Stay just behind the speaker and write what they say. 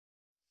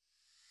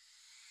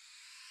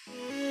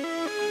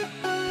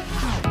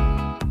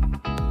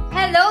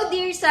Hello,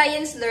 dear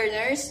science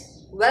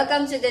learners!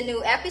 Welcome to the new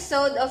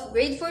episode of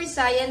Grade 4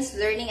 Science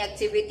Learning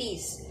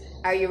Activities.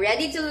 Are you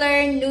ready to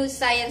learn new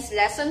science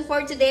lesson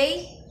for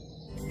today?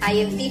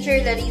 I am Teacher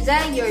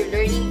Larissa, your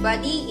learning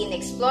buddy in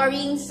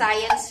Exploring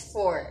Science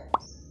 4.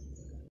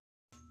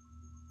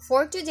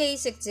 For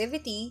today's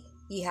activity,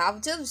 you have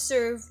to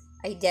observe,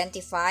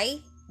 identify,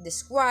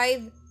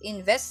 describe,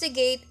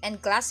 investigate, and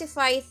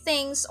classify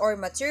things or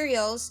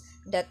materials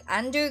that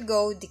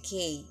undergo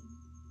decay.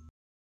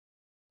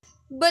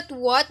 But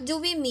what do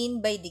we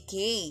mean by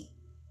decay?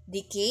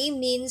 Decay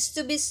means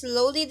to be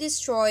slowly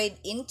destroyed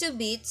into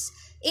bits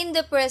in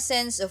the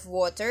presence of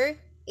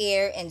water,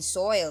 air, and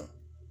soil.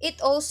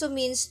 It also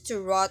means to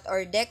rot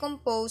or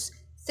decompose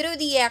through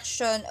the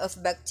action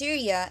of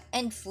bacteria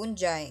and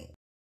fungi.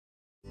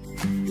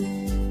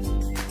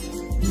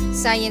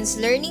 Science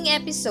Learning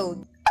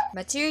Episode: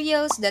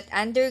 Materials that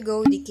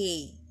undergo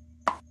decay.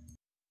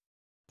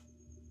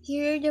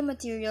 Here are the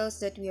materials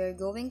that we are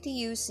going to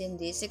use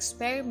in this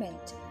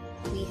experiment.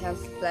 We have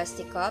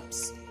plastic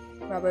cups,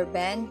 rubber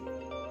band,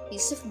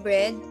 piece of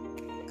bread,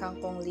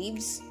 kangkong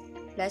leaves,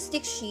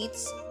 plastic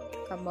sheets,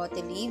 camote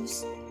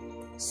leaves,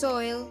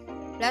 soil,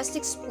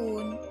 plastic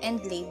spoon,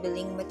 and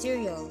labeling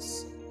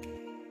materials.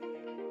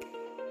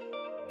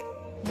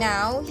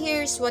 Now,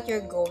 here's what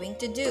you're going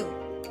to do.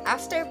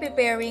 After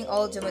preparing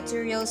all the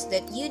materials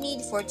that you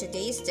need for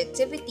today's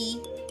activity,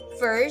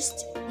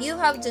 first, you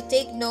have to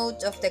take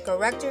note of the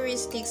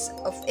characteristics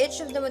of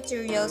each of the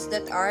materials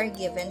that are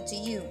given to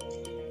you.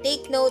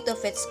 Take note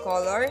of its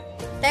color,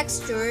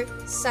 texture,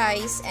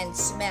 size, and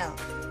smell.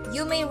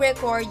 You may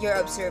record your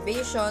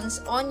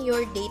observations on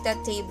your data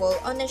table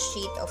on a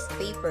sheet of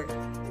paper.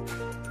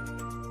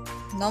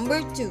 Number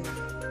 2.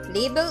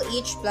 Label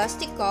each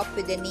plastic cup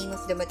with the name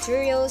of the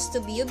materials to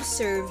be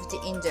observed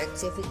in the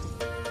activity.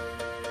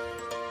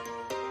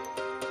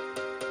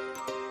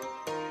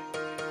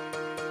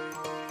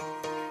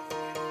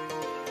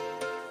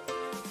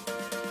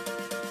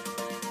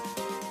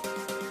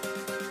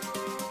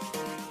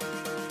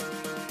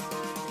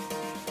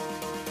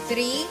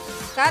 Three,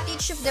 cut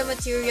each of the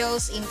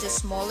materials into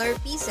smaller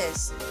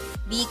pieces.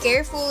 Be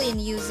careful in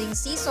using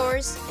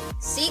scissors.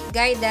 Seek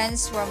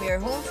guidance from your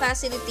home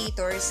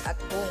facilitators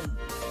at home.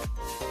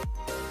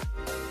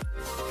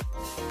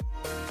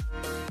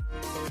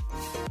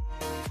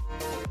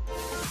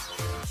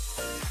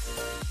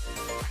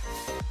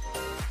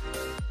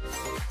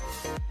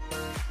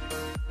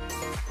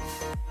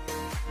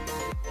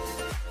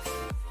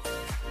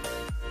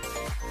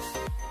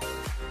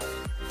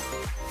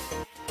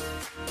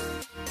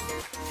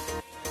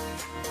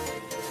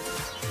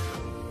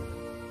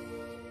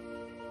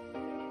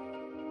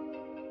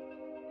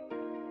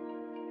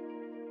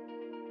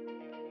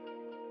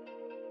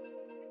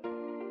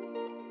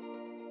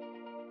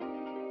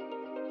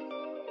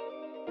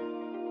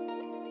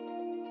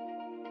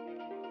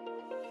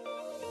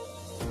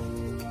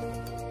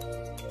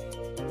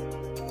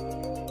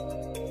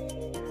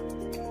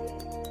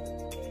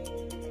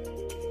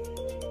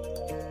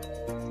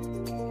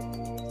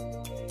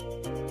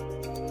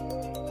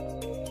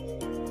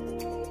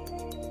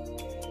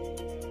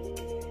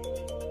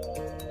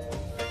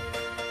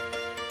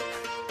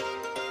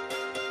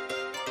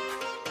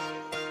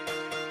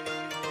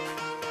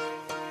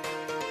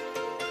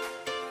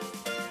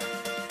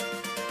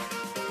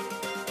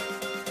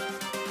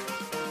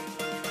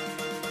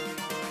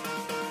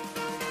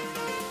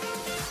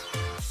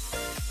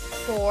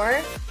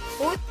 Four,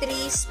 put 3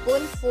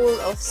 spoonful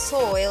of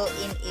soil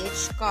in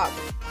each cup.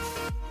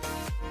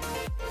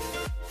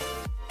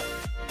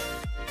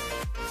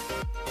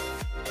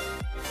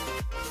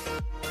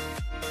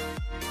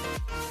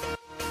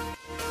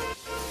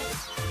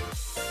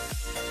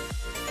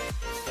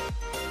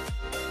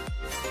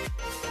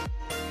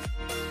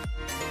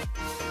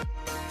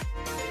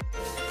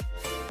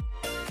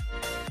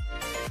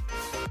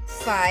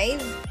 Five,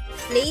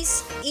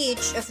 place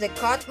each of the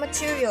cut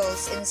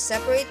materials in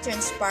separate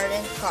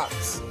transparent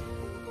cups.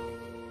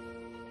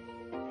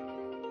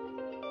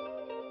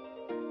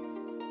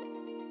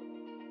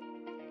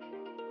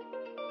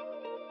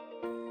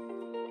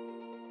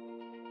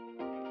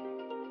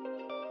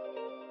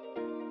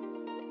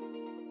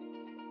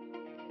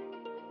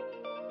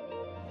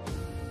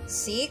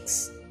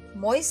 Six,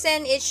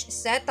 moisten each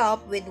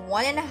setup with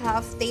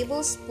 1½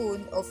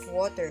 tablespoon of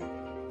water.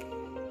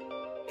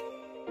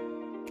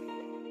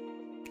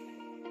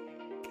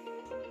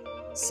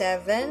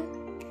 7.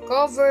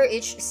 Cover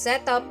each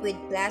setup with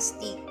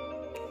plastic.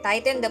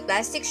 Tighten the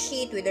plastic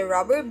sheet with a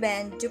rubber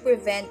band to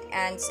prevent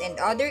ants and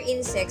other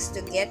insects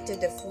to get to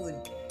the food.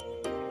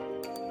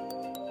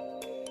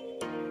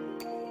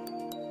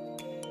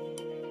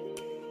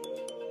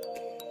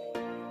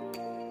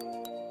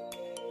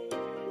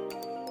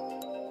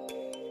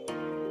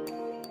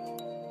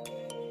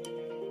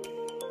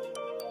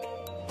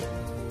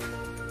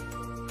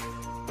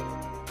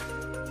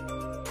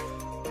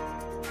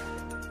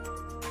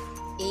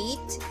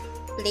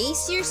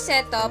 Place your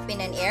setup in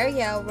an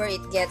area where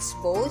it gets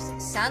both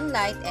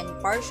sunlight and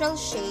partial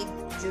shade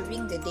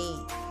during the day.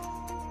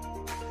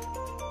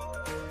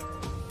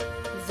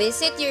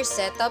 Visit your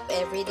setup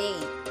every day.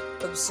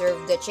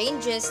 Observe the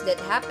changes that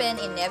happen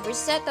in every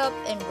setup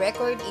and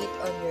record it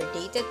on your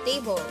data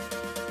table.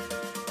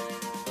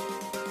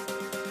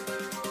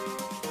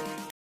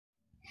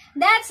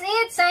 That's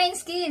it,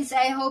 Science Kids!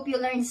 I hope you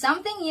learned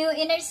something new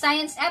in our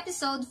science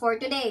episode for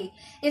today.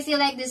 If you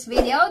like this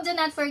video, do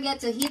not forget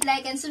to hit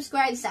like and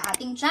subscribe sa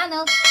ating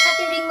channel at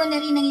i-ring mo na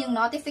rin ang iyong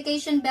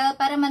notification bell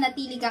para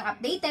manatili kang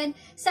updated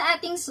sa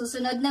ating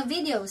susunod na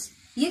videos.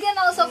 You can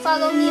also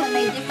follow me on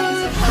my different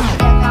social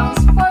media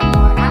accounts for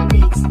more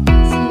updates.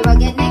 See you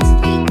again next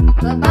week.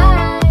 Bye-bye!